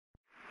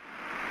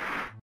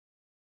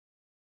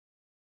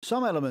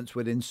Some elements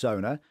within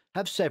SONAR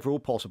have several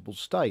possible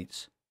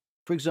states,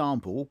 for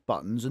example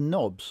buttons and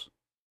knobs.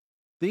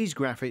 These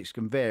graphics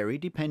can vary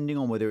depending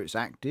on whether it's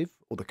active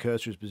or the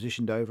cursor is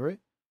positioned over it,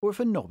 or if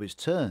a knob is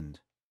turned.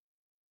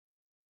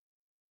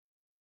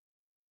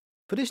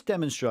 For this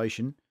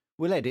demonstration,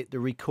 we'll edit the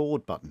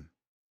Record button.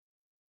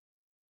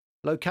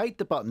 Locate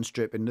the button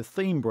strip in the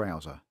theme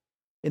browser,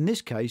 in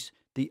this case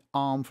the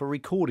arm for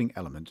recording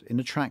element in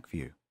the track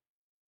view.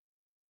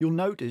 You'll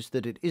notice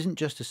that it isn't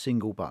just a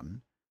single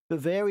button, but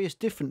various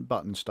different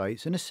button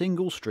states in a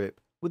single strip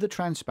with a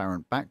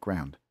transparent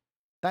background.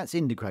 That's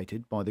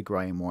indicated by the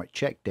grey and white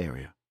checked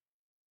area.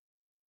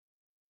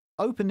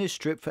 Open this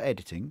strip for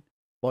editing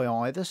by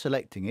either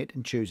selecting it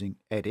and choosing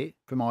Edit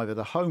from either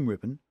the Home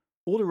ribbon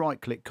or the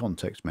right-click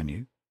context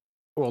menu,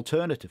 or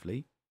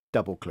alternatively,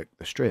 double-click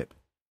the strip.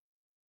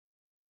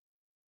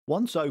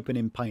 Once open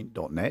in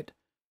Paint.net,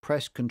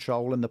 press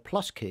Ctrl and the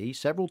plus key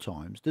several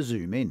times to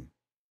zoom in.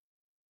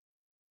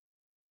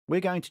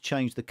 We're going to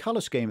change the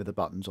colour scheme of the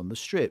buttons on the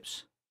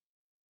strips.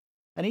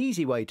 An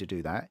easy way to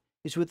do that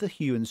is with the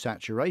hue and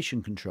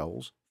saturation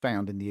controls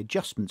found in the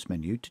Adjustments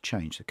menu to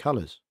change the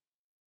colours.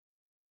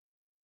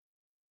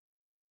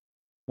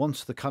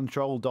 Once the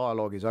control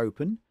dialog is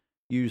open,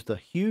 use the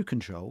Hue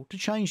control to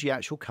change the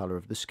actual colour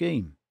of the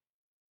scheme.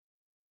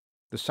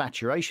 The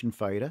saturation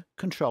fader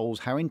controls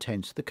how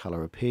intense the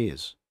colour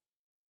appears.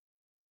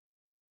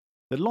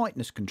 The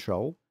lightness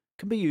control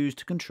can be used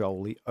to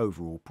control the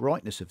overall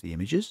brightness of the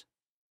images.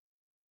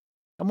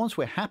 And once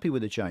we're happy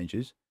with the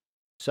changes,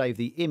 save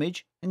the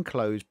image and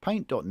close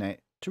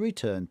Paint.net to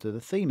return to the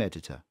theme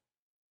editor.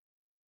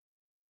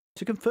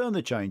 To confirm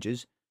the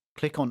changes,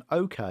 click on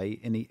OK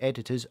in the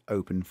editor's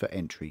Open for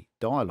Entry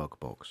dialog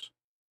box.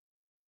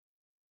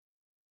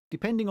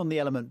 Depending on the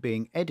element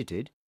being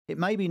edited, it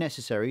may be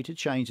necessary to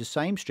change the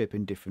same strip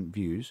in different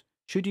views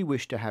should you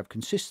wish to have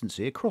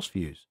consistency across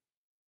views.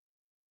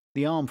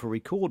 The arm for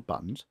Record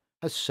buttons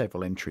has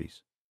several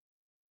entries.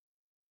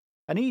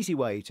 An easy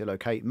way to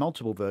locate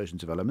multiple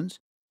versions of elements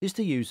is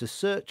to use the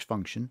search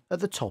function at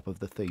the top of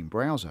the theme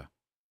browser.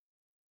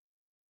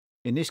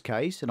 In this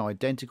case, an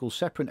identical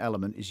separate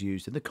element is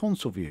used in the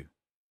console view.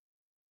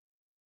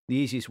 The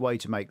easiest way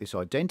to make this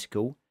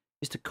identical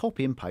is to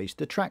copy and paste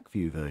the track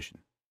view version.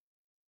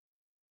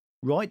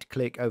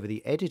 Right-click over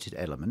the edited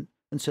element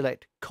and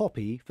select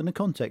Copy from the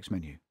context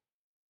menu.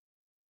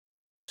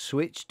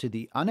 Switch to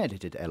the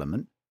unedited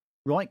element,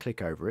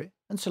 right-click over it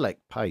and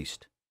select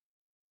Paste.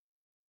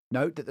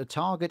 Note that the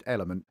target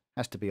element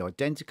has to be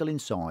identical in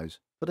size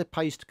for the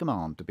paste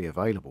command to be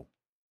available.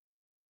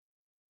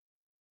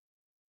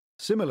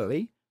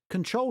 Similarly,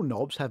 control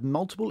knobs have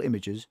multiple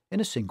images in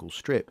a single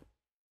strip.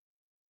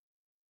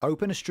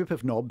 Open a strip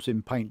of knobs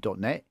in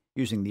Paint.net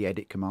using the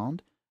Edit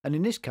command, and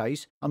in this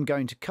case I'm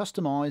going to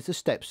customise the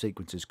step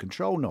sequence's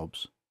control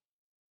knobs.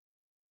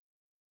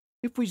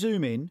 If we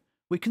zoom in,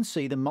 we can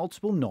see the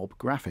multiple knob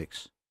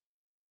graphics.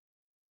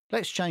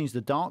 Let's change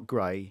the dark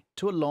grey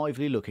to a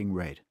lively looking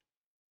red.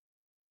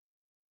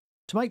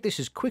 To make this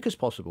as quick as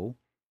possible,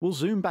 we'll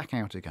zoom back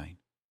out again.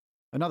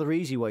 Another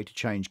easy way to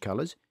change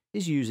colours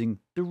is using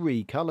the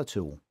Recolour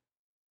tool.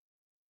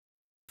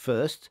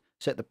 First,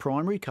 set the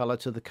primary colour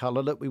to the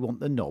colour that we want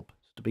the knob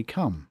to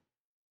become.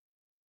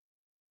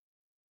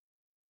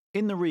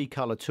 In the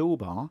Recolour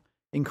toolbar,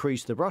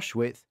 increase the brush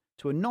width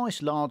to a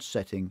nice large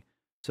setting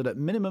so that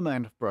minimum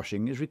amount of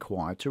brushing is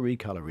required to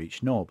recolour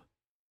each knob.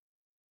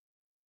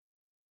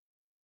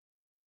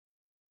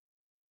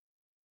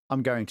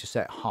 I'm going to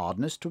set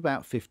hardness to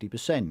about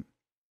 50%.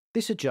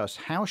 This adjusts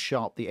how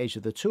sharp the edge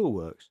of the tool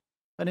works,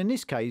 and in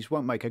this case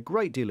won't make a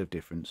great deal of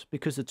difference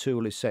because the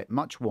tool is set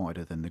much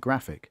wider than the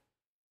graphic.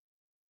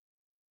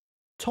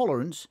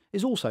 Tolerance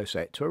is also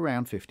set to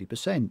around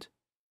 50%.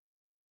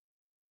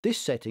 This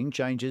setting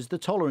changes the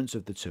tolerance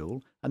of the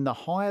tool, and the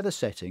higher the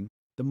setting,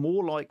 the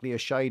more likely a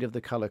shade of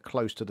the colour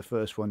close to the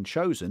first one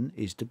chosen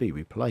is to be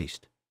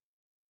replaced.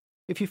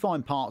 If you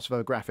find parts of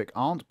a graphic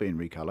aren't being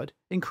recoloured,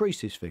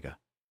 increase this figure.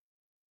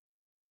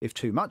 If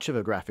too much of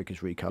a graphic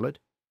is recoloured,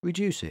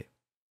 reduce it.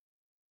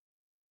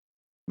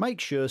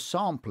 Make sure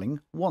sampling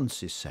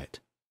once is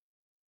set.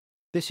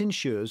 This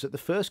ensures that the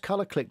first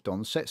colour clicked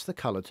on sets the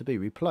colour to be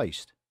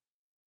replaced.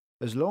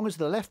 As long as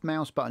the left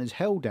mouse button is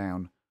held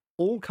down,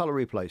 all colour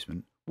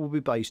replacement will be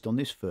based on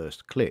this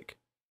first click.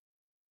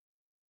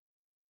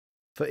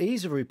 For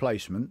ease of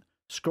replacement,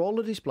 scroll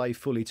the display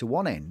fully to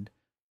one end,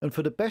 and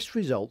for the best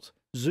results,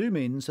 zoom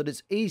in so that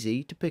it's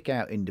easy to pick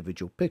out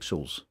individual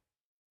pixels.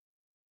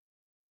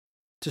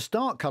 To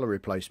start colour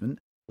replacement,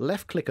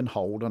 left-click and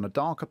hold on a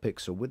darker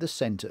pixel with the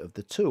centre of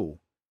the tool,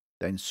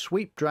 then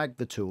sweep-drag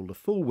the tool the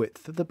full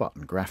width of the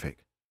button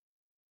graphic.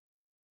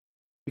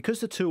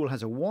 Because the tool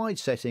has a wide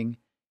setting,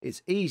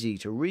 it's easy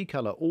to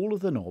recolour all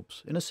of the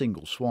knobs in a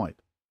single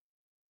swipe.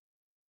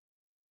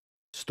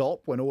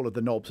 Stop when all of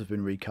the knobs have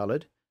been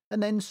recoloured,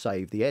 and then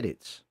save the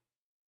edits.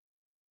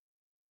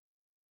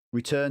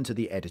 Return to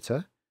the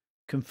editor,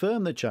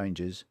 confirm the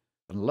changes,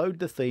 and load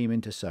the theme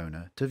into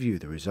SONAR to view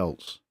the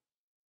results.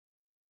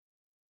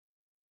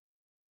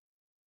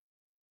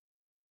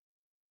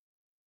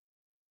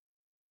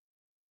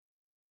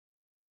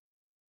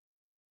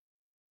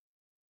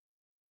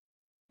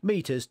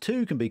 Meters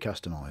too can be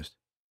customised.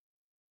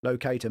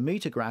 Locate a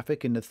meter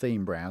graphic in the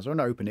theme browser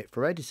and open it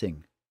for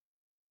editing.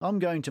 I'm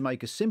going to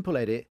make a simple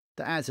edit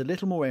that adds a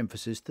little more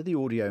emphasis to the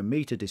audio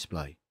meter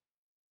display.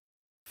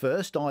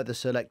 First, either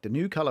select a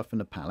new colour from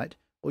the palette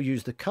or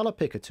use the Colour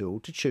Picker tool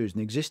to choose an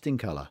existing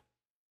colour.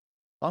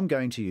 I'm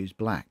going to use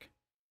black.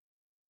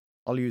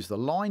 I'll use the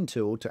Line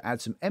tool to add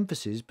some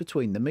emphasis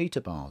between the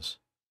meter bars.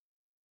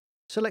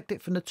 Select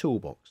it from the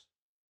toolbox.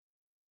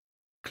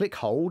 Click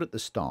Hold at the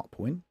start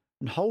point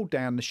and hold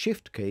down the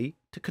Shift key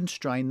to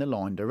constrain the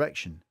line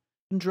direction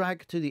and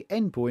drag to the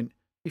end point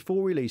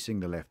before releasing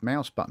the left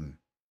mouse button.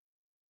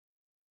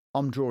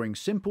 I'm drawing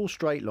simple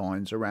straight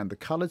lines around the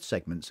coloured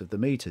segments of the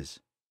meters.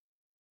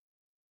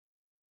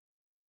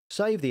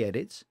 Save the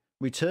edits,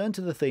 return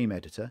to the theme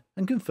editor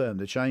and confirm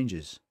the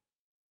changes.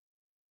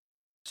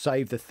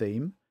 Save the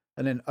theme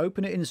and then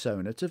open it in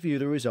SONAR to view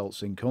the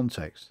results in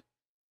context.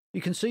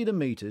 You can see the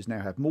meters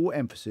now have more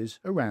emphasis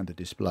around the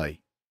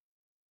display.